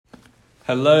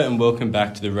Hello and welcome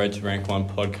back to the Road to Rank 1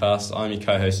 podcast. I'm your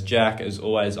co-host Jack. As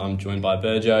always, I'm joined by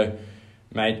Burgo.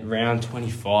 Mate, round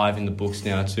 25 in the books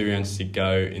now, 2 rounds to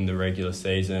go in the regular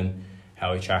season.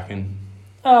 How are we tracking?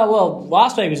 Well,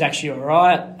 last week was actually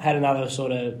alright. Had another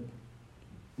sort of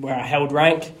where I held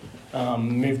rank,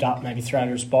 moved up maybe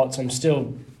 300 spots. I'm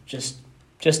still just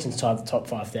inside the top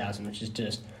 5,000, which is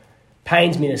just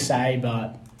pains me to say,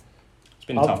 but It's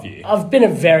been a tough year. I've been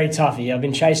a very tough year. I've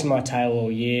been chasing my tail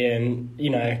all year, and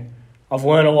I've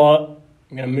learned a lot.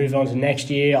 I'm going to move on to next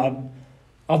year.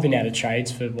 I've been out of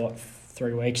trades for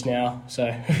 3 weeks now, so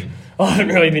I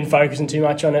haven't really been focusing too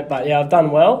much on it. But yeah, I've done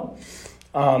well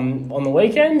on the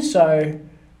weekend, so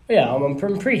yeah, I'm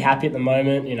pretty happy at the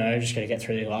moment. Just got to get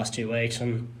through the last 2 weeks.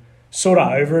 I'm sort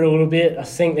of over it a little bit. I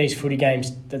think these footy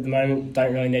games at the moment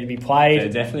don't really need to be played. They're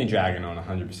definitely dragging on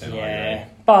 100%. Yeah,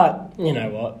 but you know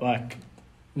what,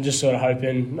 I'm just sort of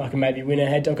hoping I can maybe win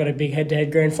I've got a big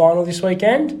head-to-head grand final this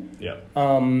weekend. Yep.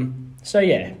 So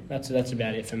yeah, that's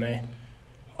about it for me.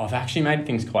 I've actually made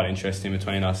things quite interesting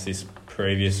between us this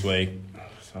previous week.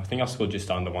 So I think I scored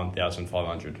just under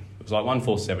 1,500. It was like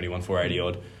 1,470, 1,480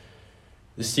 odd.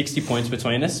 There's 60 points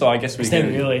between us, so I guess we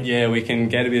can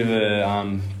get a bit of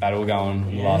a battle going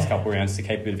in the last couple of rounds to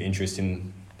keep a bit of interest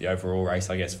in the overall race,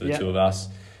 I guess, for the two of us.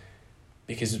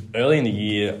 Because early in the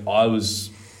year, I was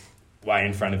way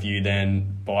in front of you.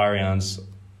 Then by rounds,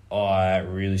 I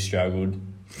really struggled.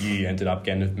 You ended up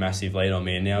getting a massive lead on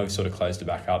me, and now we've sort of closed it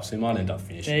back up, so we might end up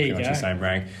finishing pretty much the same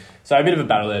rank. So a bit of a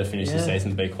battle there to finish the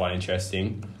season to be quite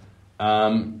interesting.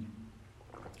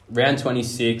 Round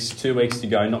 26, 2 weeks to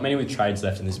go. Not many with trades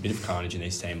left, and there's a bit of carnage in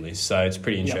these team lists, so it's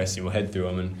pretty interesting. We'll head through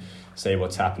them and see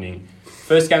what's happening.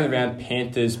 First game of the round,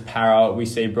 Panthers, Para. We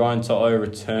see Brian To'o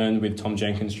return with Tom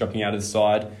Jenkins dropping out of the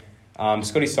side.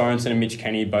 Scotty Sorensen and Mitch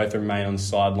Kenny both remain on the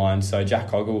sideline, so Jack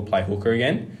Cogger will play hooker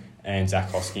again, and Zach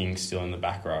Hosking still in the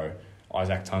back row.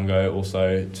 Isaac Tungo,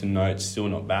 also to note, still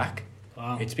not back.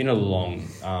 Wow. It's been a long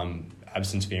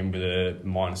absence for him with a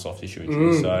minor soft tissue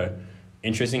injury, so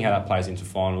interesting how that plays into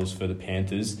finals for the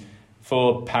Panthers.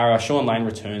 For Para, Sean Lane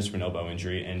returns from an elbow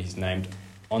injury and he's named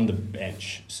on the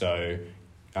bench, so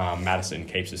Madison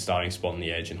keeps the starting spot on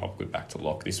the edge and Hopgood back to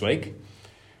lock this week.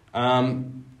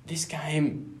 This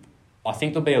game, I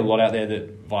think there'll be a lot out there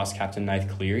that Vice-Captain Nath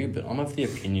Cleary, but I'm of the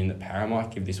opinion that Para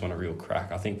might give this one a real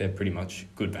crack. I think they're pretty much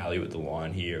good value at the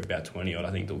line here, about 20 odd.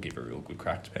 I think they'll give a real good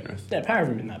crack to Penrith. Yeah, Para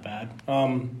haven't been that bad.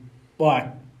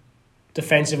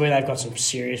 Defensively, they've got some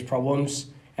serious problems,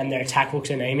 and their attack looks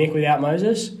anemic without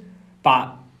Moses,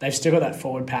 but they've still got that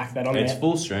forward pack that it's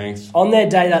full strength. On their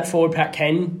day, that forward pack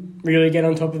can really get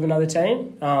on top of another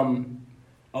team.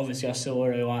 Obviously, I still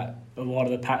really like a lot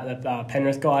of the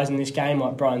Penrith guys in this game,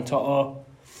 like Brian To'o,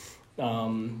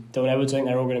 Dylan Edwards. I think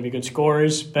they're all going to be good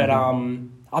scorers. But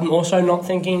I'm also not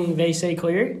thinking VC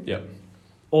Cleary. Yep.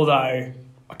 Although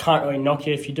I can't really knock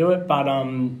you if you do it, but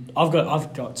I've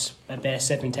got a bare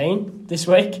 17 this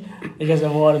week because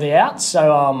of a lot of the outs. So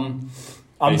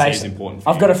VC is important for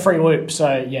I've you. got a free loop,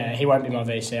 so yeah, he won't be my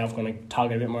VC. I've got to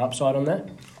target a bit more upside on that.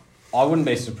 I wouldn't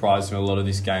be surprised if a lot of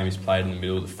this game is played in the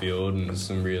middle of the field and there's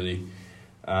some really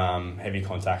heavy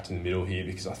contact in the middle here,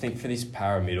 because I think for this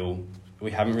Para middle,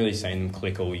 we haven't really seen them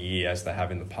click all year as they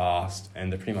have in the past,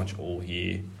 and they're pretty much all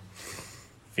here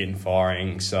fit and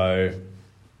firing. So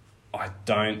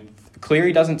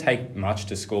Cleary doesn't take much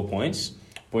to score points,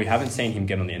 but we haven't seen him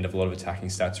get on the end of a lot of attacking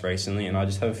stats recently, and I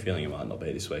just have a feeling it might not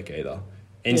be this week either.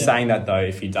 In saying that, though,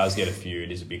 if he does get a few,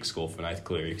 it is a big score for Nath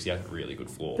Cleary because he has a really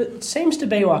good floor. But it seems to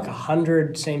be like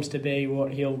 100 seems to be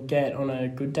what he'll get on a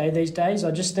good day these days. I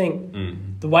just think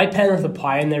the way Penrith are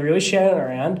playing, they're really sharing it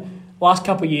around. Last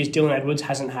couple of years, Dylan Edwards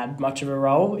hasn't had much of a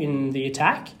role in the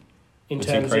attack in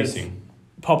terms of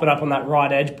popping up on that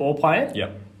right edge ball playing.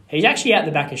 Yep. He's actually out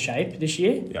the back of shape this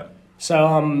year. Yep. So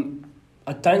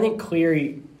I don't think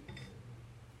Cleary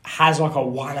has like a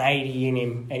 180 in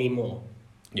him anymore.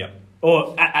 Yep.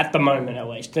 Or at the moment, at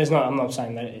least. I'm not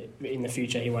saying that in the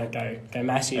future he won't go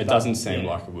massive. It doesn't seem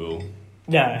like it will.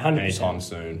 No, 100%. Anytime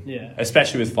soon. Yeah.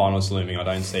 Especially with finals looming, I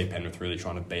don't see Penrith really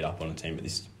trying to beat up on a team at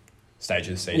this stage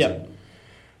of the season. Yep.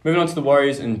 Moving on to the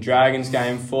Warriors and Dragons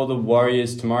game. For the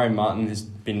Warriors, Tamari Martin has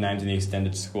been named in the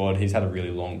extended squad. He's had a really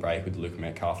long break with Luke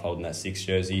Metcalf holding that 6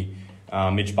 jersey.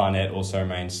 Mitch Barnett also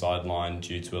remains sidelined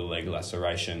due to a leg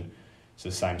laceration. So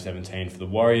the same 17 for the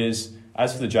Warriors.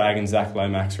 As for the Dragons, Zach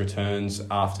Lomax returns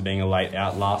after being a late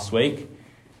out last week.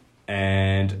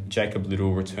 And Jacob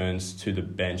Little returns to the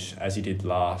bench as he did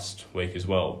last week as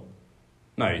well.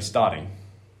 No, he's starting.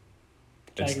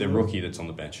 It's the rookie that's on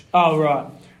the bench. Oh, right.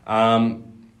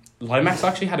 Lomax I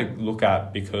actually had a look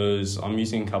at because I'm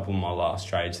using a couple of my last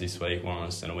trades this week, one on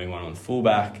a centre wing, one on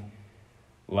fullback.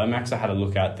 Lomax I had a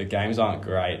look at. The games aren't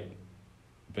great,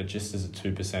 but just as a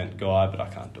 2% guy, but I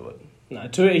can't do it. No,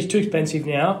 he's too expensive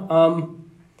now.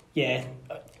 Yeah,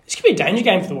 this could be a danger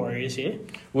game for the Warriors here.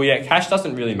 Well, yeah, cash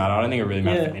doesn't really matter. I don't think it really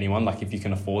matters for anyone. Like, if you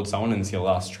can afford someone and it's your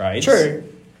last trade. True.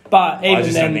 But even I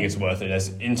just then, don't think it's worth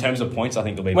it. In terms of points, I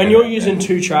think it'll be when better you're using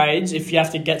 2 trades, if you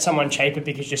have to get someone cheaper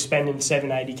because you're spending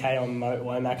 $780K on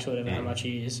Lomax or whatever how much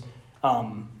he is, I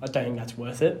don't think that's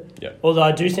worth it. Yeah. Although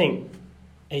I do think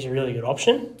he's a really good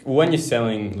option. Well, when you're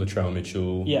selling Latrell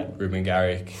Mitchell, Ruben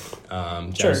Garrick,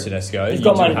 James Tedesco, you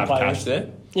do have cash there.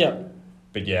 Yeah.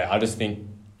 But yeah, I just think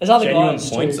there's other genuine guys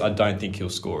points, too. I don't think he'll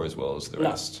score as well as the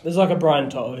rest. There's like a Brian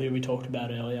Totter who we talked about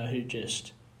earlier who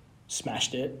just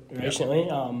smashed it recently.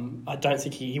 I don't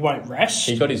think he won't rest.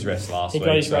 He got his rest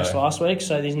last week.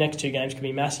 So these next 2 games could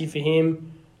be massive for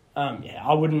him.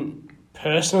 I wouldn't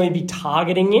personally be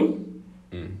targeting him,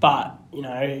 but you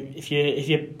know, if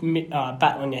you're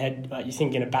battling your head, you're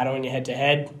thinking of battling your head to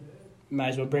head, may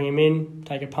as well bring him in,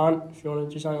 take a punt if you want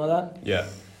to do something like that. Yeah.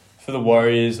 For the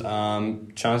Warriors,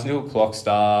 Chance Nickel,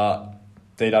 Clockstar,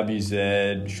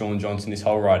 DWZ, Sean Johnson, this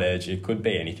whole right edge, it could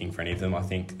be anything for any of them. I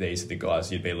think these are the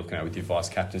guys you'd be looking at with your vice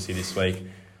captaincy this week.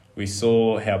 We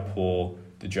saw how poor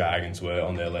the Dragons were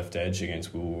on their left edge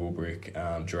against Will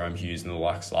Wilbrick, Jerome Hughes and the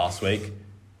likes last week.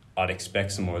 I'd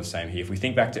expect some more of the same here. If we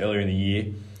think back to earlier in the year,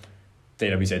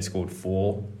 DWZ scored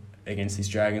 4 against this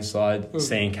Dragons side.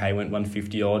 C&K went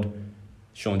 150-odd.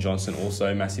 Sean Johnson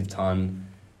also massive ton.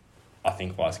 I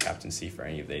think vice captaincy for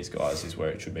any of these guys is where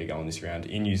it should be going this round,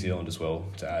 in New Zealand as well,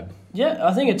 to add. Yeah,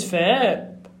 I think it's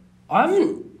fair. I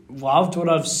haven't loved what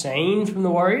I've seen from the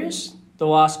Warriors the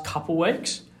last couple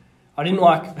weeks. I didn't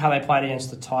like how they played against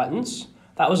the Titans.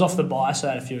 That was off the bye, so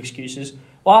I had a few excuses.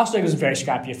 Last week was a very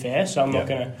scrappy affair, so I'm not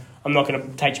gonna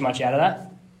take too much out of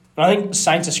that. And I think the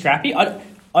Saints are scrappy. I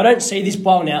don't see this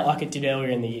blowing out like it did earlier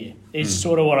in the year. It's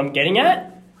sort of what I'm getting at.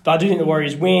 But I do think the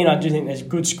Warriors win. I do think there's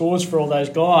good scores for all those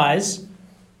guys.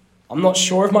 I'm not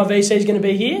sure if my VC is going to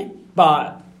be here,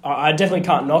 but I definitely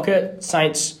can't knock it.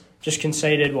 Saints just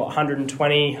conceded,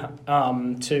 120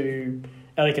 to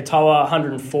Eli Katoa,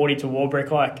 140 to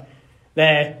Warbrick. Like,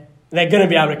 they're going to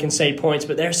be able to concede points,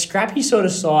 but they're a scrappy sort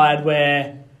of side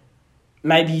where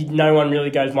maybe no one really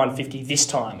goes 150 this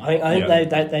time. I think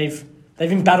they've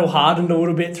been battle hardened a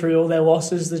little bit through all their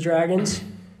losses, the Dragons,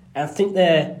 and I think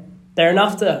they're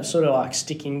enough to sort of like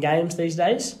stick in games these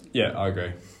days. Yeah, I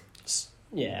agree.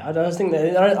 Yeah, I don't think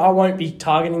that I won't be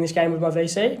targeting this game with my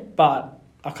VC, but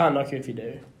I can't knock you if you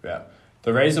do. Yeah.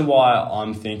 The reason why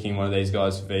I'm thinking one of these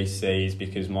guys for VC is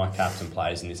because my captain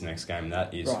plays in this next game, and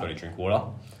that is Scotty Drinkwater.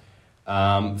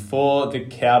 For the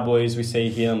Cowboys, we see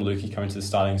here Lukey coming to the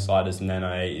starting side as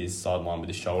Nene is sidelined with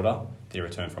his shoulder. He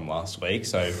returned from last week,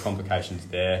 so complications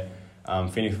there.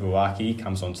 Fini Fuwaki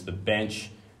comes onto the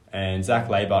bench. And Zach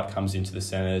Labart comes into the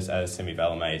centres as Semi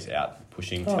Valame is out,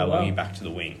 pushing Taulagi back to the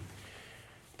wing.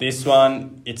 This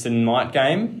one, it's a night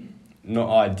game, not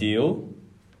ideal,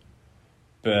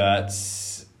 but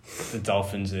the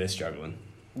Dolphins, they're struggling.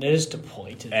 They're just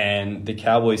depleted. And the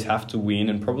Cowboys have to win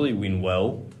and probably win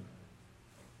well,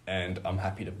 and I'm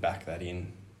happy to back that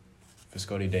in for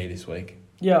Scotty D this week.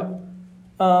 Yeah.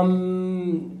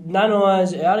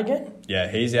 Nanai's out again? Yeah,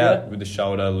 he's out with the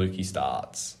shoulder. Lukey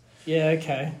starts. Yeah,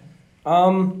 okay.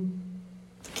 The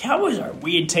Cowboys are a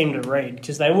weird team to read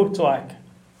because they looked like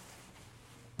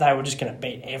they were just going to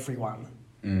beat everyone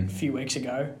a few weeks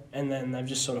ago, and then they've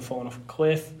just sort of fallen off a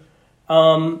cliff.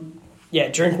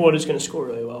 Drinkwater's going to score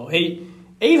really well. He,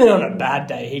 even on a bad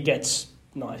day, he gets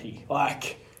 90.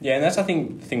 Yeah, and that's, I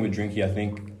think, the thing with Drinky. I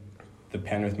think the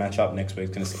Penrith matchup next week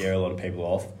is going to scare a lot of people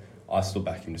off. I still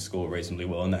back him to score reasonably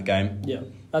well in that game. Yeah,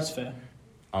 that's fair.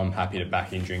 I'm happy to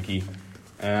back in Drinky.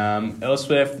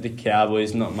 Elsewhere for the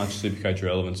Cowboys, not much Supercoach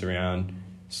relevance around.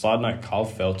 Side note, Carl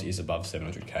Felt is above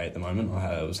 700k at the moment.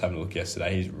 I was having a look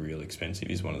yesterday. He's really expensive.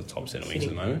 He's one of the top centre wings at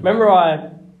the moment. Remember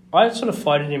I sort of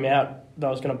floated him out that I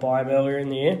was going to buy him earlier in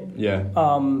the year. Yeah.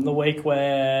 The week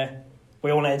where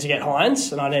we all needed to get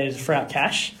Hines and I needed to free up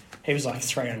cash. He was like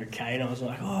 300k and I was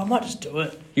like, I might just do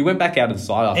it. He went back out of the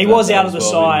side after He was out of the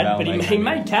side, but he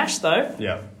made cash though.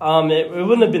 Yeah. It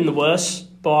wouldn't have been the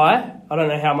worst buy. I don't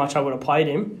know how much I would have played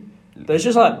him. But it's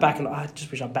just like I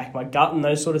just wish I backed my gut and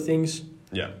those sort of things.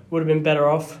 Yeah. Would have been better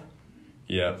off.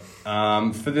 Yeah.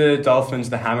 For the Dolphins,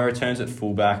 the Hammer returns at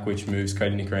fullback, which moves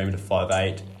Cody Nicarima to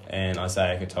 5'8", and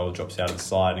Isaiah Katoa drops out of the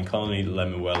side, and Colony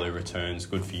Lemuelu returns,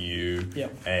 good for you.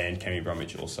 Yep. And Kemi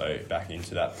Bromwich also back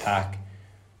into that pack.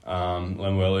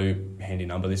 Lemuelu, handy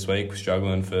number this week,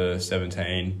 struggling for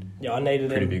 17. Yeah, I needed him.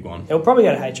 Pretty big one. He'll probably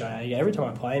go to HIA. Yeah, every time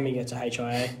I play him, he gets a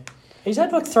HIA. He's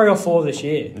had like 3 or 4 this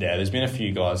year. Yeah, there's been a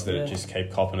few guys that just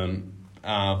keep copping them.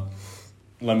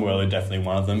 Lemuelu definitely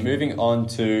one of them. Moving on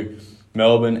to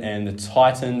Melbourne and the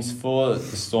Titans. For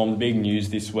the Storm, the big news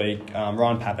this week,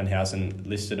 Ryan Pappenhausen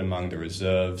listed among the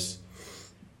reserves.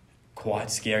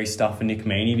 Quite scary stuff for Nick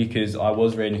Meaney, because I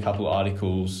was reading a couple of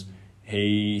articles.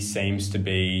 He seems to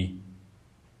be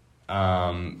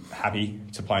happy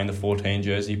to play in the 14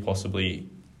 jersey, possibly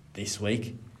this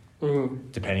week,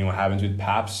 depending what happens with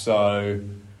Paps. So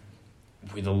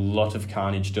with a lot of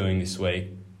carnage doing this week,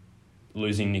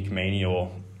 losing Nick Meaney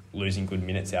or losing good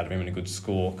minutes out of him and a good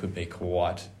score could be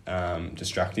quite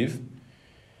destructive.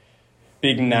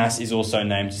 Big Nas is also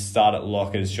named to start at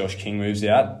lock as Josh King moves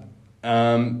out.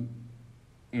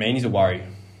 Meaney's a worry.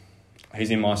 He's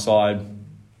in my side.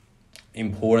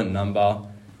 Important number.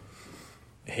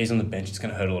 He's on the bench. It's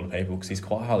going to hurt a lot of people because he's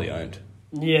quite highly owned.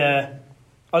 Yeah.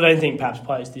 I don't think Paps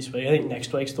plays this week. I think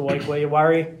next week's the week where you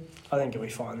worry. I think it'll be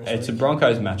fine this week. It's a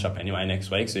Broncos matchup anyway next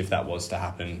week, so if that was to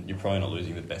happen, you're probably not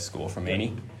losing the best score from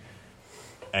Meaney.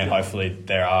 And hopefully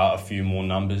there are a few more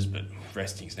numbers, but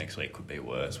restings next week could be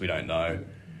worse. We don't know.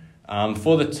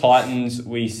 For the Titans,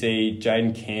 we see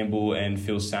Jaden Campbell and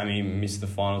Phil Sammy miss the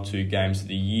final 2 games of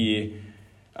the year.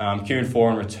 Kieran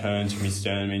Foran returns from his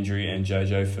sternum injury, and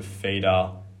Jojo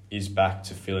Fafita is back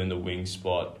to fill in the wing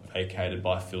spot vacated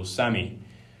by Phil Sammy.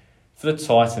 For the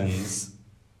Titans,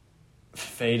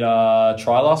 Fafita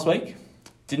try last week.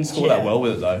 Didn't score that well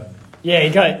with it though.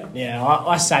 Yeah,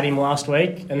 I sat him last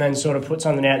week and then sort of put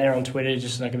something out there on Twitter,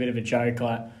 just like a bit of a joke,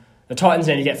 like the Titans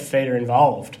need to get Fafita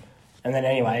involved. And then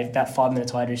anyway, that 5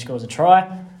 minutes later he scores a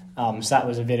try. So that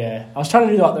was a bit of... I was trying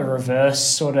to do like the reverse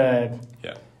sort of...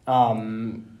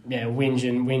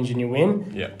 whinge and you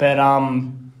win. Yeah. But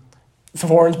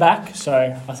Foran's back, so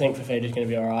I think Fafita's going to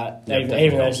be all right.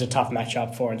 Even though it's a tough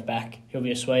matchup, Foran's back. He'll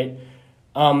be a sweet.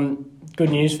 Good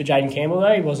news for Jaden Campbell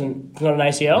though. He's not an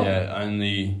ACL. Yeah,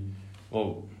 only...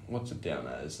 Well, what's it down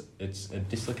as? It's a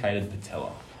dislocated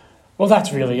patella. Well,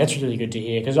 that's really good to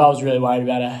hear, because I was really worried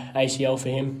about an ACL for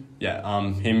him. Yeah,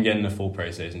 him getting the full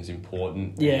preseason is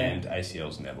important. Yeah. And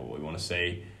ACL's never what we want to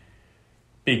see.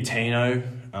 Big Tino,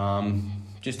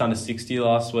 just under 60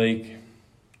 last week.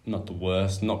 Not the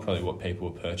worst. Not probably what people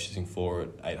were purchasing for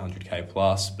at 800k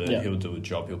plus, but he'll do a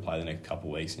job. He'll play the next couple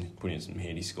of weeks and put in some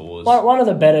handy scores. One of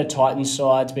the better Titans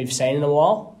sides we've seen in a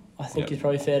while, I think is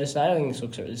probably fair to say. I think this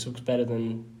looks better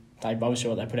than obviously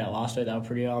what they put out last week. They were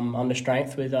pretty under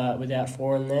strength without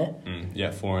Foran there.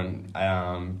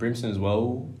 Foran. Brimson as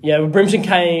well. Yeah, well, Brimson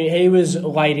came. He was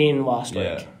late in last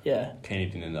week. Yeah. Kenny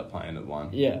didn't end up playing at 1.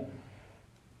 Yeah.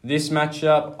 This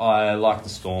matchup, I like the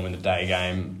Storm in the day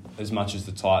game. As much as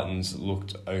the Titans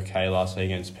looked okay last week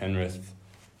against Penrith,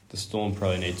 the Storm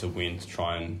probably need to win to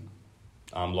try and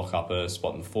lock up a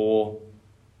spot in 4.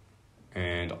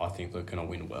 And I think they're going to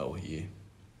win well here.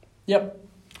 Yep.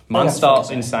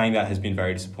 Munster, in saying that, has been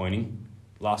very disappointing.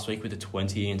 Last week with the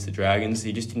 20 against the Dragons,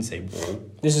 he just didn't see ball.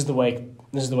 This is the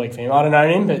week for him. I don't know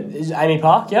him, but is it Amy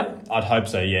Park? Yep. I'd hope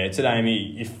so, yeah. It's at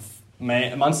Amy. If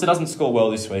Munster doesn't score well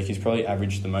this week, he's probably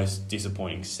averaged the most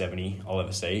disappointing 70 I'll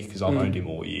ever see, because I've owned him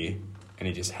all year, and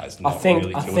he just has not really killed it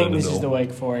at all. I think this is the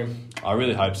week for him. I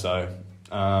really hope so.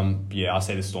 I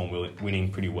see the Storm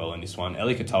winning pretty well in this one.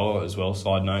 Eli Katoa as well,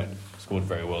 side note, scored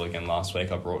very well again last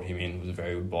week. I brought him in. It was a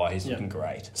very good buy. He's looking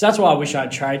great. So that's why I wish I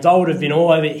had trades. I would have been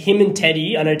all over him and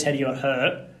Teddy. I know Teddy got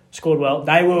hurt, scored well.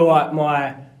 They were like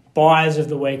my buyers of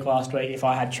the week last week if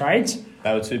I had trades.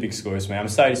 They were 2 big scorers for me. I'm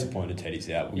so disappointed Teddy's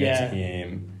out. We'll get to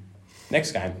him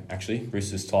next game, actually.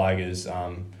 Roosters-Tigers.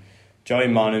 Joey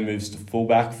Manu moves to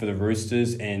fullback for the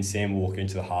Roosters and Sam Walker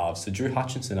into the halves. So Drew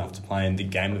Hutchinson, after playing the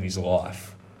game of his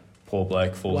life, poor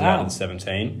bloke, falls out in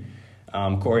 17.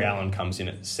 Corey Allen comes in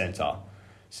at centre.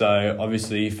 So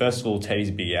obviously, first of all, Teddy's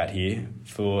a big out here.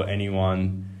 For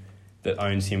anyone that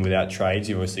owns him without trades,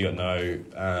 you've obviously got no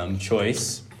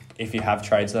choice. If you have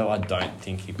trades though, I don't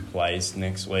think he plays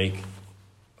next week.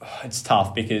 It's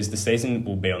tough because the season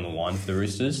will be on the line for the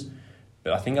Roosters.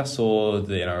 But I think I saw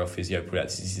the NRL physio put out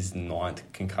this is his 9th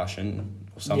concussion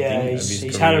or something. Yeah,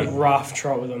 he's had a rough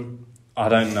trot with him. I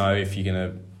don't know if you're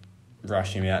going to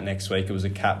rush him out next week. It was a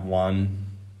Cat 1.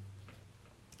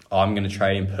 I'm going to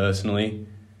trade him personally.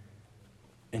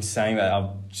 In saying that, I'm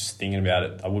just thinking about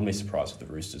it. I wouldn't be surprised if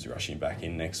the Roosters rush him back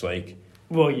in next week.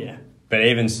 Well, yeah. But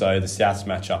even so, the Souths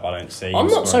matchup, I don't see. I'm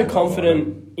not so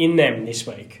confident in them this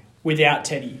week without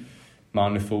Teddy.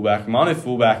 Manu fullback. Manu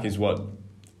fullback is what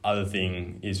other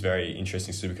thing is very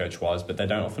interesting SuperCoach wise, but they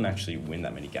don't often actually win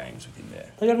that many games with him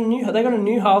there. They got a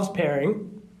new halves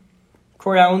pairing.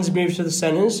 Corey Allen's moved to the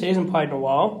centres. He hasn't played in a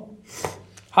while.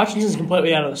 Hutchinson's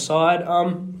completely out of the side.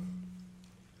 I'm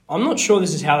not sure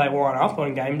this is how they line up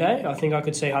on game day. I think I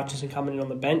could see Hutchinson coming in on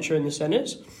the bench or in the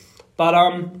centres. But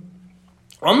I'm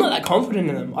not that confident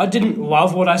in them. I didn't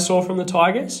love what I saw from the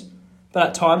Tigers, but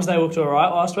at times they looked all right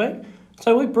last week.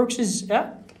 So Luke Brooks is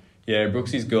out? Yeah,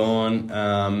 Brooks is gone.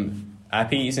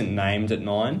 Appy isn't named at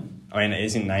 9. I mean,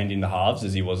 isn't named in the halves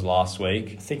as he was last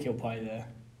week. I think he'll play there.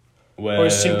 Well, or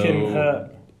is Simpkin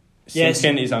hurt?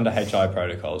 Simpkin is under HI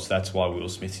protocols. That's why Will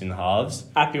Smith's in the halves.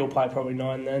 Appy will play probably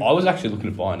 9 then. I was actually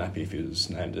looking to buy an Appy if he was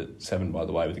named at 7, by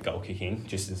the way, with the goal kicking,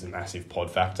 just as a massive pod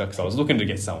factor, because I was looking to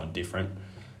get someone different.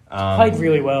 Played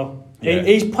really well. Yeah.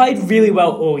 He's played really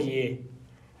well all year.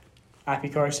 Appy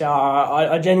Korosawa.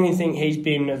 I genuinely think he's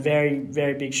been a very,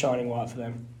 very big shining light for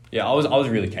them. Yeah, I was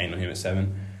really keen on him at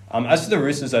 7. As for the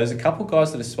Roosters, though, there's a couple of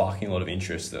guys that are sparking a lot of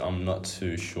interest that I'm not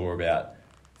too sure about.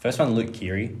 First one, Luke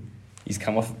Keary. He's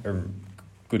come off a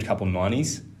good couple of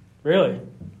 90s. Really?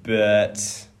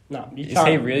 But No, you is can't.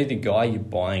 he really the guy you're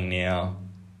buying now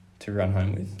to run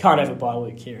home with? Can't ever buy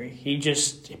Luke Keary. He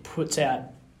puts out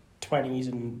 20s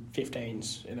and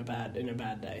 15s in a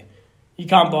bad day. You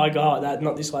can't buy a guy like that,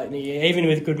 not this late in the year, even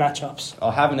with good matchups.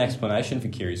 I have an explanation for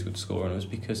Keary's good score, and it was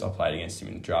because I played against him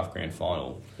in the draft grand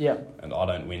final. Yep. And I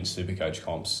don't win SuperCoach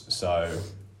comps, so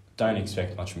don't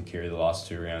expect much from Keary the last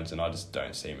 2 rounds, and I just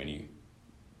don't see many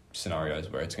scenarios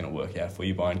where it's going to work out for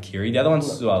you buying Keary. The other one's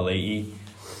Suaalii,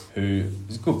 who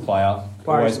is a good player,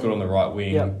 always good on the right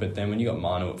wing, Yep. but then when you got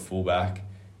Manu at fullback,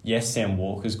 yes, Sam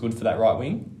Walker's good for that right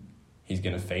wing. He's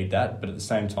going to feed that, but at the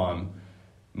same time,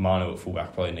 Manu at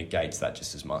fullback probably negates that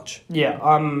just as much. Yeah,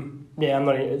 I'm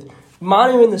not.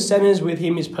 Manu in the centres with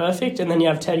him is perfect, and then you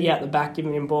have Teddy out the back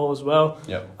giving him ball as well.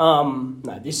 Yep.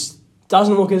 No, this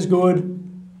doesn't look as good.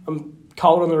 I'm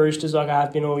cold on the Roosters like I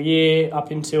have been all year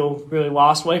up until really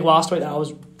last week. Last week I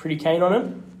was pretty keen on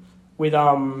him. With they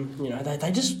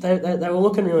were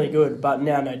looking really good, but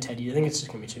now no Teddy. I think it's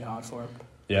just gonna be too hard for him.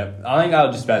 Yeah, I think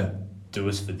that'll just about do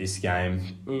us for this game.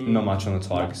 Not much on the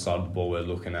Tigers side of the ball we're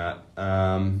looking at.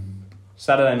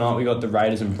 Saturday night we got the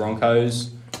Raiders and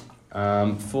Broncos.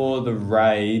 For the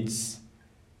Raids,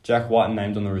 Jack White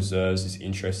named on the reserves is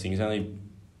interesting. He's only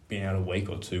been out a week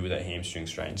or 2 with that hamstring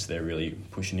strain, so they're really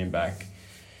pushing him back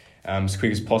as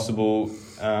quick as possible.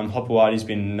 Hopewadi's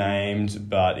been named,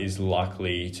 but is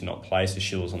likely to not play, so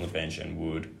Schiller's on the bench and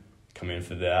would come in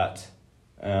for that.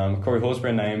 Corey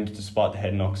Horsburgh named despite the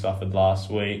head knock suffered last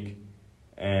week.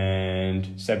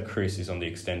 And Seb Chris is on the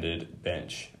extended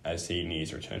bench as he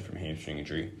nears a return from hamstring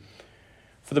injury.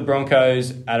 For the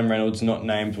Broncos, Adam Reynolds not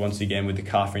named once again with the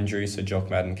calf injury, so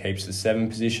Jock Madden keeps the 7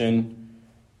 position.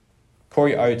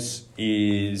 Corey Oates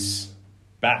is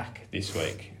back this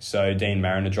week, so Dean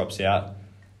Mariner drops out.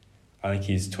 I think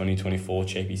his 2024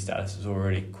 cheapie status is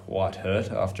already quite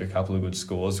hurt after a couple of good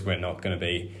scores. We're not going to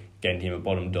be getting him a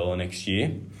bottom dollar next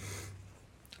year.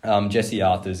 Jesse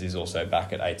Arthurs is also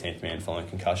back at 18th man following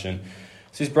concussion.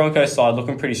 So this Broncos side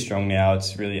looking pretty strong now.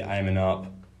 It's really aiming up.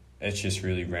 It's just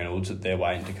really Reynolds that they're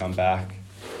waiting to come back.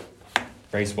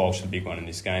 Reece Walsh, the big one in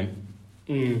this game.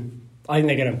 I think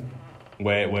they're going to...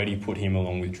 Where do you put him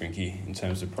along with Drinky in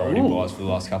terms of priority-wise for the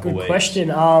last couple of weeks?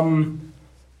 Good question.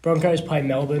 Broncos play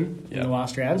Melbourne in the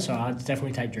last round, so I'd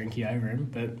definitely take Drinky over him,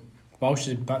 but Walsh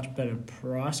is a much better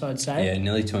price, I'd say. Yeah,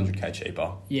 nearly $200k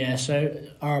cheaper. Yeah, so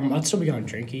I'd still be going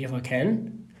Drinky if I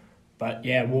can. But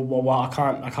yeah, well, I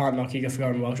can't knock you for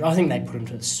going Welsh. I think they put him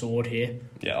to the sword here.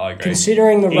 Yeah, I agree.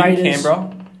 Considering the Raiders... In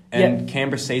Canberra, and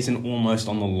Canberra season almost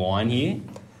on the line here.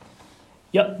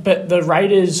 Yep, but the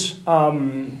Raiders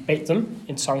beat them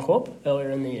in Suncorp earlier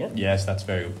in the year. Yes, that's a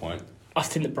very good point. I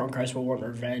think the Broncos will want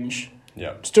revenge.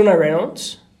 Yeah. Still no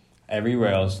Reynolds.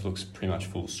 Everywhere else looks pretty much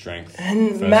full strength.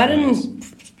 And Madden's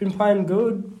been playing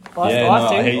good. I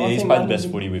think he's played the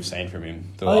best footy we've seen from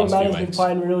him the last 2 weeks. I think Madden's been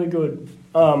playing really good.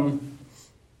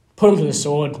 Put him to the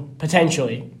sword,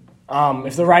 potentially.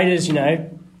 If the Raiders,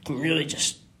 can really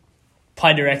just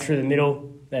play direct through the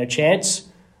middle, they're a chance.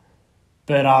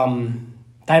 But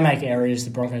they make errors,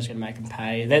 the Broncos are going to make them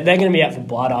pay. They're going to be out for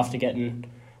blood after getting...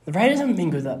 The Raiders haven't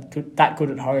been that good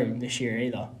at home this year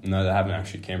either. No, they haven't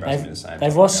actually. Canberra's been the same.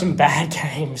 They've lost some bad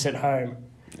games at home.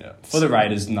 Yeah. For the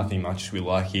Raiders, nothing much we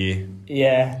like here.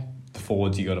 Yeah. The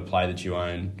forwards you got to play that you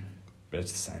own, but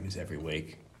it's the same as every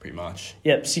week, pretty much.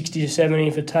 Yep, 60 to 70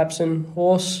 for Taps and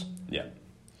Horse. Yeah.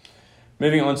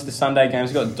 Moving on to the Sunday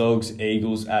games, we've got Dogs,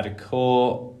 Eagles at a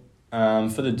core.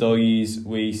 For the Doggies,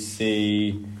 we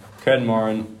see Curtin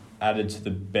Moran added to the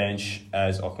bench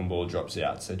as Ockenball drops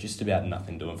out. So just about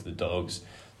nothing doing for the Dogs.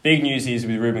 Big news is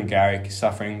with Ruben Garrick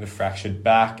suffering the fractured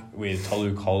back, with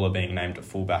Tolu Kola being named at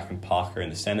fullback and Parker in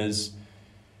the centres.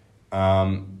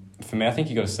 For me, I think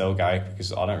you got to sell Garrick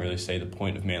because I don't really see the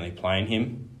point of Manly playing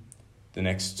him. the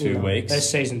next 2 weeks. Their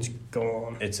season's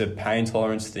gone. It's a pain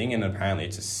tolerance thing, and apparently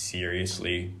it's a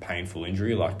seriously painful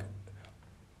injury. Like,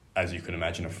 as you can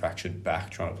imagine, a fractured back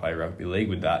trying to play rugby league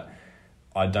with that.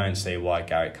 I don't see why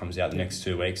Garrick comes out the next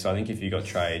 2 weeks. So I think if you got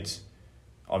trades,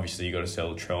 obviously you got to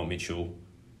sell Trell Mitchell,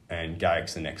 and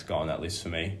Garrick's the next guy on that list for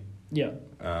me. Yeah.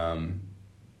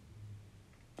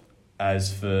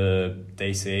 As for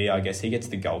DC, I guess he gets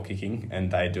the goal kicking, and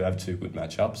they do have 2 good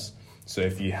matchups. So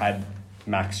if you had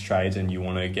max trades and you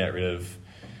want to get rid of...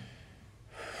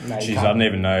 No, Jeez, I don't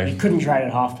even know. You couldn't trade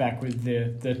at halfback with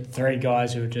the 3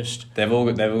 guys who are just... They've all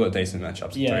got decent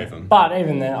matchups, the 3 of them. But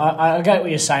even then, I get what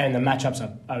you're saying, the matchups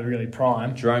are really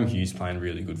prime. Jerome Hughes playing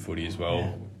really good footy as well.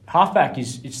 Yeah. Halfback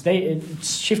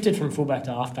it's shifted from fullback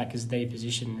to halfback as the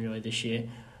position really this year.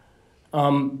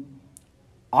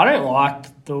 I don't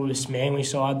like this Manly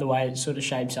side, the way it sort of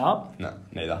shapes up. No,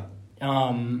 neither.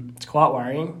 It's quite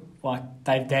worrying. Like,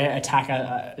 their attack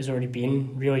has already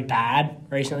been really bad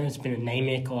recently. It's been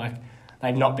anemic. Like,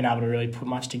 they've not been able to really put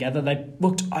much together. They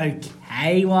looked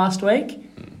okay last week.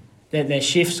 Their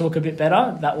shifts look a bit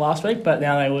better that last week, but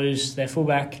now they lose their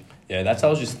fullback. Yeah, that's what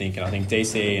I was just thinking. I think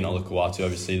DCE and Olakau'atu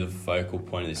obviously the focal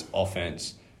point of this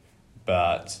offense,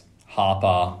 but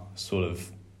Harper sort of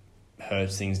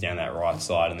hurts things down that right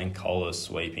side, and then Kohler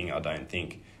sweeping, I don't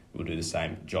think will do the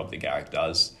same job that Garrick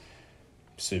does.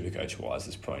 Supercoach-wise,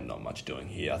 there's probably not much doing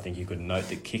here. I think you could note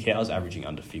that Kickout's averaging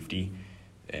under 50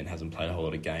 and hasn't played a whole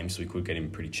lot of games, so we could get him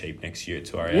pretty cheap next year at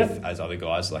 2RF, as other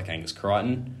guys like Angus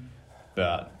Crichton.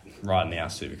 But right now,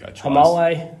 Supercoach-wise...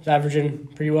 Hamole is averaging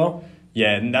pretty well.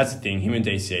 Yeah, and that's the thing. Him and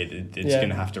DCE, they're just going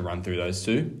to have to run through those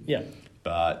two. Yeah.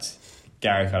 But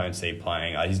Garrick, I don't see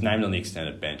playing. He's named on the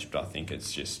extended bench, but I think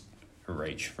it's just a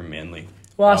reach from Manly.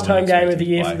 Last home game of the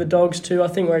year for the Dogs too. I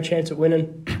think we're a chance at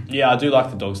winning. Yeah, I do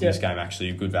like the Dogs in this game,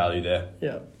 actually. Good value there.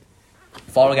 Yeah.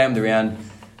 Final game of the round.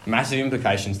 Massive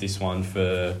implications, this one,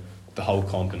 for the whole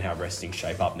comp and how restings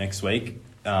shape up next week.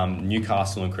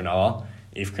 Newcastle and Cronulla.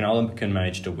 If Cronulla can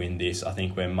manage to win this, I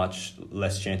think we're much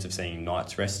less chance of seeing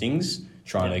Knights restings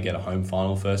trying to get a home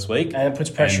final first week. And it puts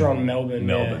pressure on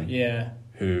Melbourne. Yeah.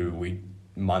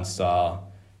 Munster,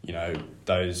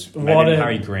 those, maybe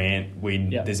Harry Grant.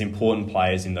 There's important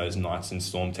players in those Knights and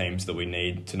Storm teams that we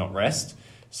need to not rest.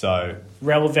 So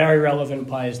very relevant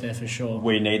players there for sure.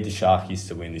 We need the Sharkies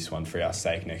to win this one for our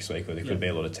sake next week, or there could be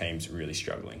a lot of teams really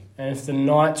struggling. And if the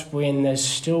Knights win, there's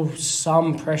still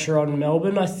some pressure on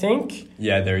Melbourne, I think.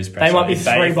 Yeah, there is pressure. They might be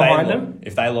three behind them.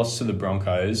 If they lost to the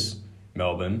Broncos,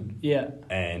 Melbourne,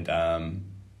 and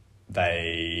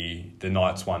the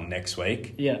Knights won next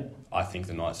week, I think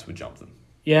the Knights would jump them.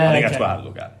 Yeah, I think that's what I have to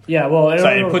look at. Yeah, well,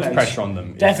 it puts pressure on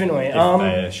them. Definitely. If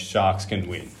the Sharks can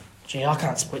win. Gee, I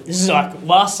can't split. This is like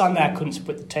last Sunday. I couldn't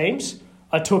split the teams.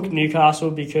 I took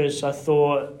Newcastle because I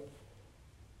thought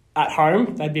at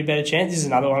home they'd be a better chance. This is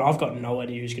another one. I've got no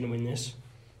idea who's going to win this.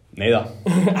 Neither.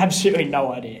 Absolutely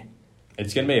no idea.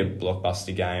 It's going to be a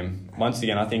blockbuster game. Once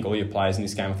again, I think all your players in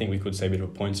this game, I think we could see a bit of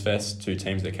a points fest. 2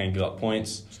 teams that can give up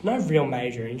points. There's no real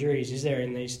major injuries, is there,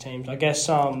 in these teams? I guess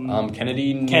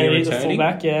Kennedy's the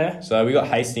fullback, yeah. So we got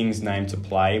Hastings named to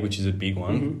play, which is a big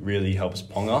one. Mm-hmm. Really helps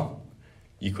Ponga.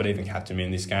 You could even captain him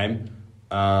in this game.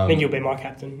 I think you'll be my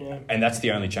captain, yeah. And that's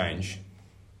the only change,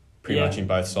 pretty much in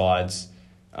both sides.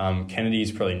 Kennedy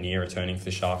is probably near returning for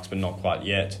the Sharks, but not quite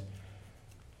yet.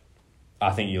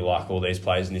 I think you like all these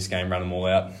players in this game, run them all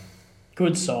out.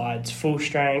 Good sides, full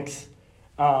strength,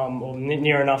 or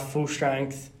near enough full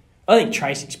strength. I think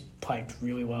Tracy's played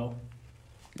really well.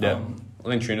 Yeah,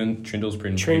 I think Trindle's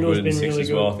been pretty good in the six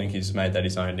as well. I think he's made that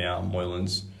his own now.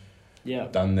 Moylan's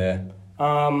done there.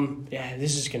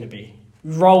 This is going to be...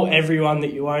 Roll everyone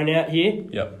that you own out here.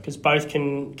 Yep. Because both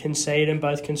can concede and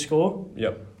both can score.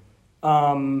 Yep.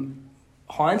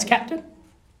 Hines captain?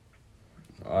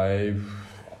 I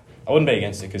wouldn't be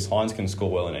against it because Hines can score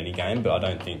well in any game, but I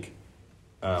don't think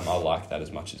I like that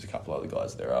as much as a couple other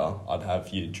guys there are. I'd have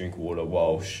you Drinkwater,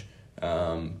 Walsh,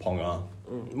 Ponga.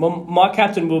 Well, my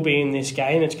captain will be in this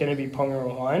game. It's going to be Ponga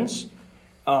or Hines.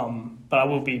 But I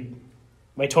will be...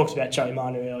 We talked about Joey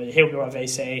Manu earlier. He'll be my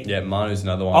VC. Yeah, Manu's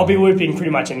another one. I'll be whooping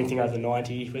pretty much anything over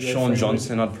 90. Sean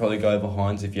Johnson, I'd probably go over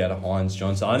Hines if you had a Hines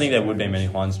Johnson. I don't think there would be many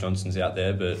Hines Johnsons out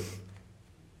there, but...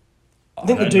 I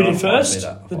think the dude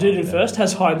in first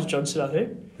has Hines Johnson, I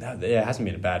think. It hasn't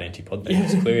been a bad anti-pod thing.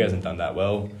 It's clear he hasn't done that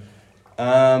well.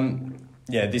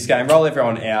 This game, roll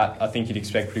everyone out. I think you'd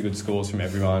expect pretty good scores from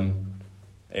everyone.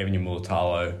 Even your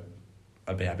Mulatalo,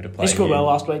 I'd be happy to play. He scored well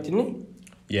last week, didn't he?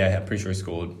 Yeah, I'm pretty sure he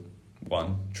scored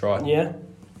 1 try. Yeah,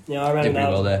 I ran pretty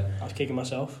well there. I was kicking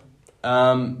myself.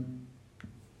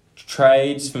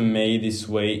 Trades for me this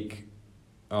week.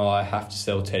 Oh, I have to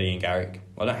sell Teddy and Garrick.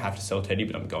 Well, I don't have to sell Teddy,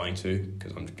 but I'm going to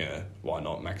because I'm going to, why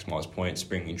not, maximise points,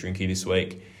 bring in Drinky this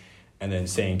week. And then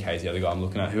C&K's the other guy I'm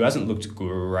looking at, who hasn't looked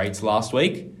great last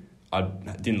week. I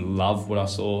didn't love what I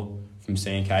saw from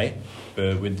C&K,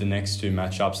 but with the next two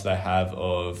matchups they have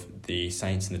of the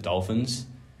Saints and the Dolphins,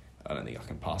 I don't think I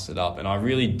can pass it up. And I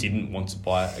really didn't want to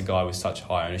buy a guy with such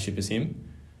high ownership as him.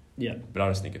 Yeah. But I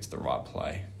just think it's the right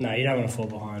play. No, you don't want to fall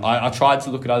behind. I tried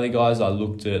to look at other guys. I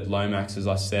looked at Lomax, as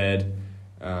I said.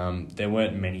 There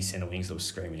weren't many centre wings that were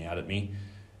screaming out at me.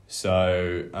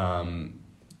 So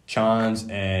Chance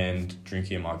and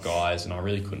Drinky are my guys, and I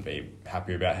really couldn't be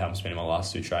happier about how I'm spending my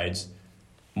last two trades.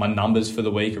 My numbers for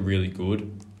the week are really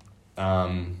good.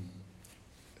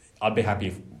 I'd be happy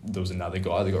if there was another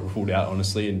guy that got ruled out,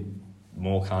 honestly, and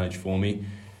more carnage for me,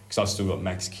 because I've still got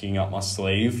Max King up my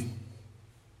sleeve.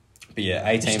 But yeah,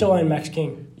 18. You still own Max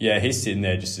King. Yeah, he's sitting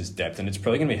there just as depth, and it's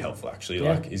probably going to be helpful, actually.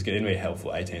 Yeah. Like, he's going to be a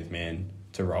helpful 18th man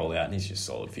to roll out, and he's just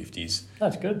solid 50s.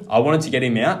 That's good. I wanted to get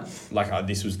him out. Like,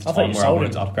 this was the time where I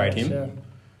wanted to upgrade him. Yeah.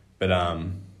 But,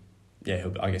 yeah,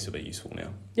 I guess he'll be useful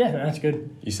now. Yeah, no, that's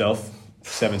good. Yourself,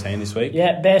 17 this week?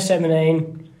 Yeah, Bear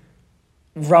 17,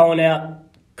 rolling out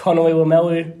Connolly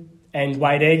Lamelu and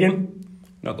Wade Egan.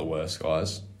 Not the worst,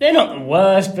 guys. They're not the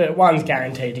worst, but one's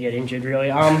guaranteed to get injured, really.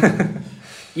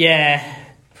 Yeah,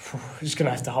 just going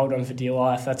to have to hold on for dear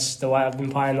life. That's the way I've been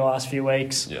playing the last few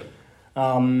weeks. Yep.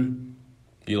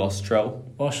 You lost Trell?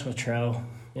 Lost Latrell,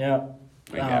 yeah.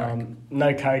 Garrick.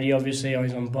 No Cody, obviously. I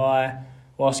was on bye.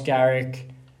 Lost Garrick.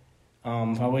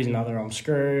 If I lose another, I'm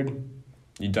screwed.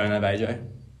 You don't have AJ?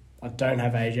 I don't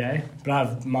have AJ, but I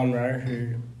have Munro,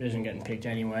 who isn't getting picked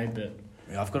anyway, but...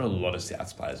 Yeah, I've got a lot of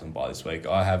Souths players on bye this week.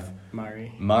 I have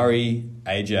Murray,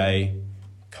 AJ,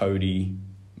 Cody,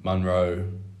 Munro.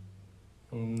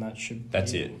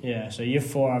 That's it. Yeah, so you've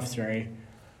 4, I have 3.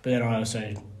 But then I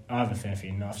have a fair few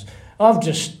enough. I've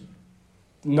just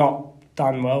not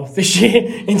done well this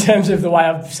year in terms of the way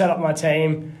I've set up my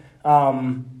team.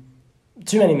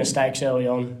 Too many mistakes early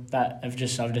on that I've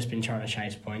just been trying to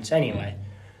chase points. Anyway,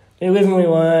 we live and we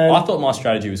learn. I thought my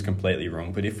strategy was completely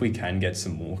wrong, but if we can get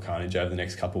some more carnage over the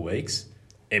next couple of weeks,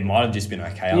 it might have just been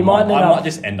okay. I might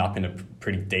just end up in a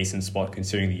pretty decent spot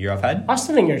considering the year I've had. I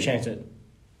still think you're a chance at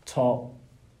top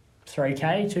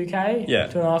 3K, 2K, yeah,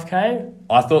 2.5K.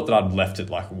 I thought that I'd left it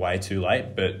like way too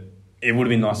late, but it would have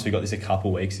been nice if we got this a couple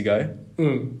of weeks ago.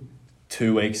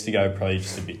 2 weeks to go, probably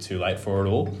just a bit too late for it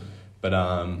all. But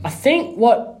I think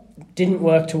what didn't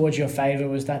work towards your favour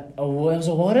was that there was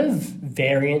a lot of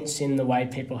variance in the way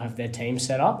people have their team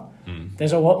set up.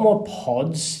 There's a lot more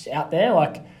pods out there.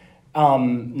 Like,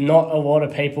 not a lot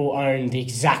of people own the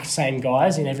exact same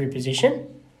guys in every position.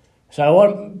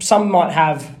 So some might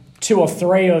have 2 or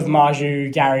 3 of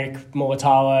Marju, Garrick,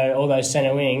 Mulatalo, all those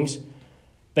centre wings,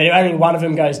 but if only one of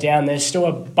them goes down, there's still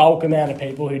a bulk amount of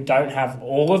people who don't have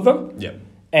all of them. Yep.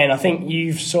 And I think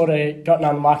you've sort of gotten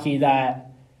unlucky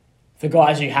that the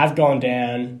guys who have gone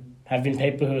down have been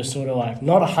people who are sort of like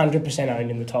not 100%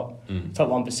 owned in the top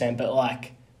 1%, but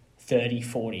like 30,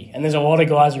 40. And there's a lot of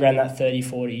guys around that 30,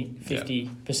 40,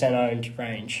 50% owned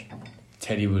range.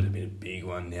 Teddy would have been a big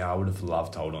one now. I would have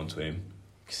loved to hold on to him.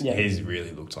 Yeah. He's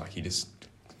really looked like he just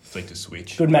flicked a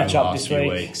switch. Good matchup this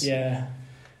week. Weeks. Yeah.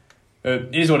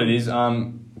 It is what it is.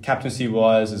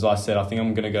 Captaincy-wise, as I said, I think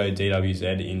I'm going to go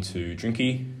DWZ into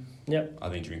Drinky. Yep. I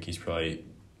think Drinky's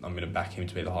I'm going to back him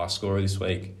to be the high scorer this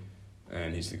week,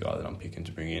 and he's the guy that I'm picking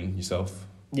to bring in. Yourself?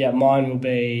 Yeah, mine will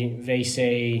be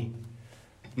VC,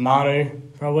 Manu,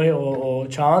 probably, or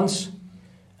Chance,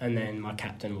 and then my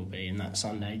captain will be in that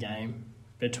Sunday game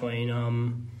between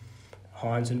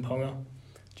Hines and Ponga.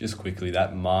 Just quickly,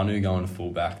 that Manu going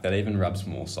fullback, that even rubs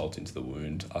more salt into the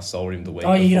wound. I sold him the week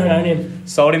before. You don't own him?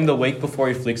 Sold him the week before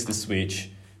he flicks the switch.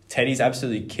 Teddy's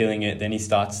absolutely killing it. Then he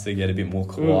starts to get a bit more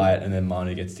quiet, and then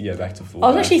Manu gets to go back to fullback.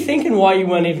 I was actually thinking why you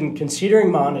weren't even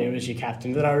considering Manu as your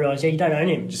captain, but I realised, you don't own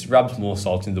him. Just rubs more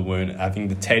salt into the wound. Having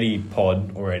the Teddy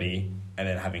pod already, and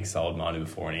then having sold Manu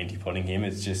before and anti-podding him,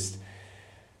 it's just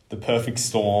the perfect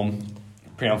storm.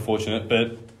 Pretty unfortunate,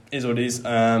 but is what it is.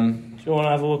 Do you want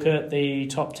to have a look at the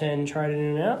top 10 traded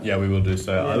in and out? Yeah, we will do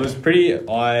so.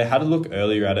 Yeah. I had a look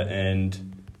earlier at it and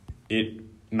it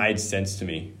made sense to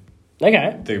me.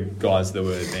 Okay. The guys that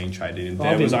were being traded in.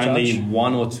 There was only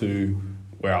 1 or 2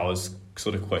 where I was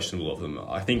sort of questionable of them.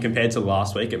 I think compared to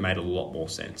last week, it made a lot more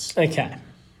sense. Okay.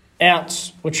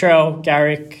 Outs, Latrell,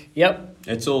 Garrick, yep.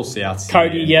 It's all South.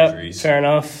 Cody, yep, injuries. Fair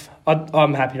enough.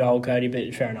 I'm happy to hold Cody,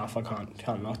 but fair enough, I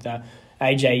can't knock that.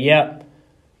 AJ, yep.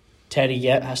 Teddy,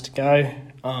 yep, has to go.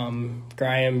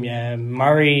 Graham, yeah.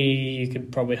 Murray, you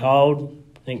could probably hold.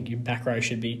 I think your back row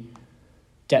should be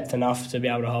depth enough to be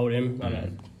able to hold him. I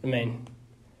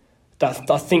just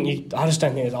don't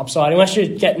think there's upside unless you're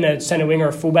getting a centre winger or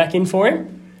a fullback in for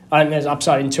him. I think there's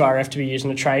upside in 2RF to be using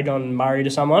a trade on Murray to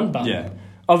someone, but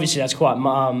obviously that's quite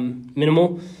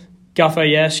minimal. Guffer,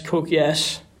 yes. Cook,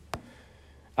 yes.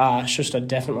 Schuster,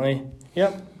 definitely.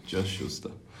 Yep. Just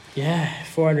Schuster. Yeah,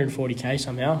 440k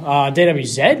somehow.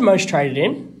 DWZ, most traded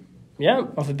in. Yeah,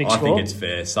 off a big score. I think it's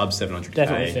fair. Sub 700k.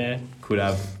 Definitely fair. Could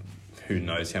have who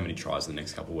knows how many tries in the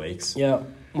next couple of weeks. Yeah.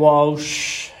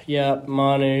 Walsh, yeah.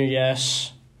 Manu,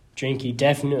 yes. Drinky,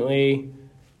 definitely.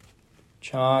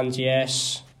 Chans,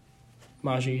 yes.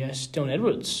 Marju, yes. Dylan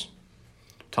Edwards.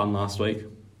 Ton last week.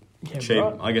 Yeah, cheap.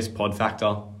 right. I guess pod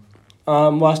factor.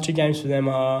 Last 2 games for them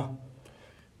are...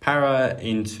 Para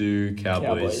into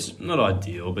Cowboys. Not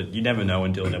ideal, but you never know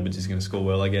when Dylan Edwards is going to score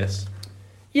well, I guess.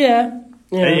 Yeah.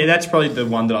 Yeah, that's probably the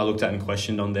one that I looked at and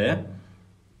questioned on there.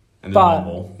 And there's one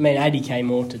more. 80k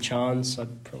more to Chance.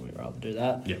 I'd probably rather do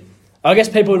that. Yep. I guess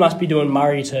people must be doing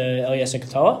Murray to Elias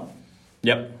Katoa.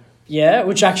 Yep. Yeah,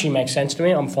 which actually makes sense to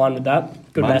me. I'm fine with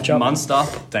that. Good matchup. Munster,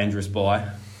 dangerous buy.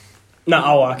 No,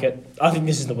 I like it. I think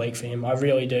this is the week for him. I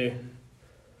really do.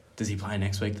 Does he play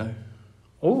next week, though?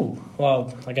 Oh,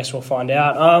 well, I guess we'll find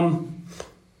out.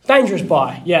 Dangerous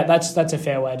buy. Yeah, that's a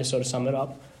fair way to sort of sum it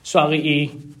up.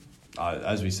 Swaliti.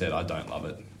 As we said, I don't love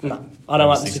it. No, I don't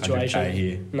like the situation.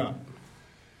 Here. No.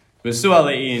 But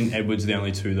Suaalii and Edwards are the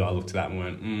only 2 that I looked at and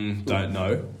went, don't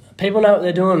know. People know what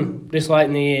they're doing this late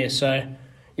in the year, so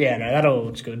yeah, no, that all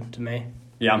looks good to me.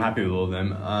 Yeah, I'm happy with all of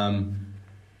them.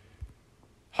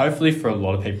 Hopefully for a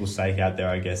lot of people's sake out there,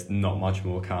 I guess, not much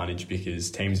more carnage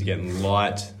because teams are getting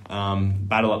light.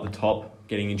 Battle at the top,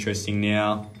 getting interesting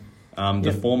now.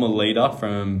 The former leader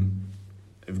from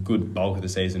a good bulk of the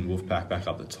season, Wolfpack, back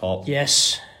up the top.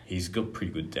 Yes. He's got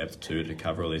pretty good depth too to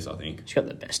cover all this, I think. He's got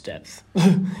the best depth.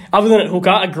 Other than at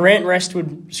hooker, a Grant rest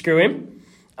would screw him.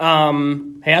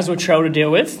 He has Latrell to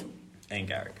deal with. And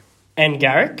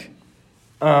Garrick.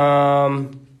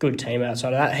 Good team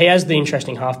outside of that. He has the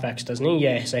interesting halfbacks, doesn't he?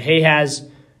 Yeah, so he has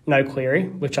no Cleary,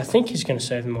 which I think is going to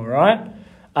serve him all right.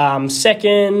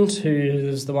 Second,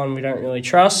 who's the one we don't really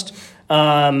trust,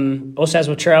 also has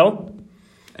Latrell.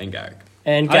 And Garrick.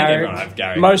 And I think Garrick. everyone have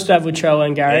Garrick. Most have Latrell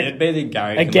and Garrick. Yeah, it'd be the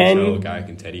Garrick Again, and Latrell, or Garrick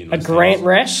and Teddy. A Grant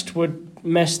rest would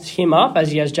mess him up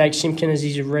as he has Jake Simpkin as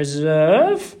his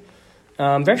reserve.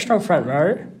 Very strong front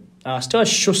row. Still has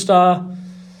Schuster,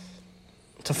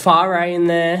 Tafare in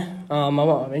there.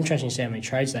 I'm interested to see how many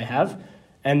trades they have.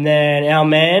 And then our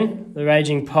man, the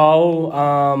Raging Pole,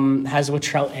 has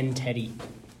Latrell and Teddy.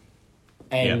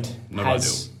 And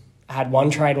had 1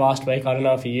 trade last week. I don't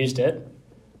know if he used it.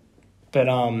 But,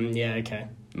 yeah, okay.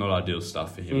 Not ideal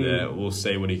stuff for him there. We'll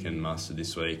see what he can muster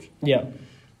this week. Yeah.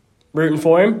 Rooting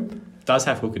for him. Does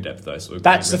have hooker depth, though. So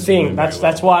that's the thing.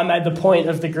 That's why I made the point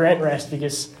of the Grant rest,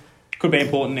 because... Could be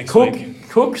important next week.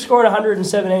 Cook scored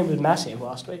 117 was massive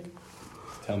last week.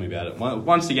 Tell me about it.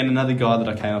 Once again, another guy that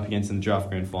I came up against in the draft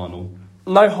grand final.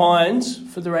 No Hines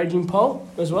for the Raging Pole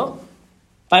as well.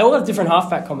 They all have different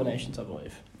halfback combinations, I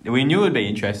believe. We knew it would be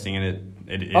interesting, and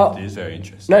it is very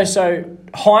interesting. No, so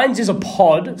Hines is a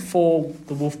pod for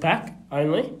the Wolfpack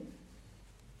only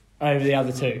over the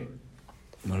other 2.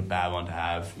 Not a bad one to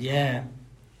have. Yeah.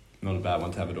 Not a bad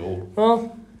one to have at all.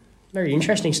 Well, very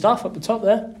interesting stuff up the top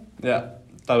there. Yeah,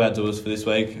 that about do us for this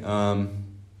week.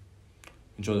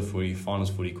 Enjoy the footy. Finals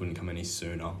footy couldn't come any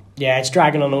sooner. Yeah, it's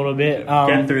dragging on a little bit.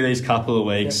 Get through these couple of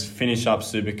weeks, finish up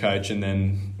SuperCoach, and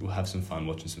then we'll have some fun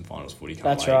watching some finals footy.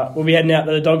 That's right. We'll be heading out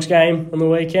to the Dogs game on the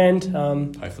weekend.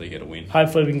 Hopefully get a win.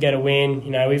 Hopefully we can get a win.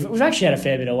 You know, we've actually had a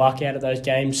fair bit of luck out of those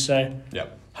games, so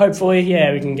yep. Hopefully,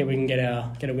 yeah, we can get a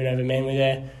win over Manly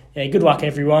there. Yeah, good luck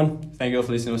everyone. Thank you all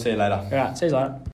for listening. We'll see you later. All right, see you later.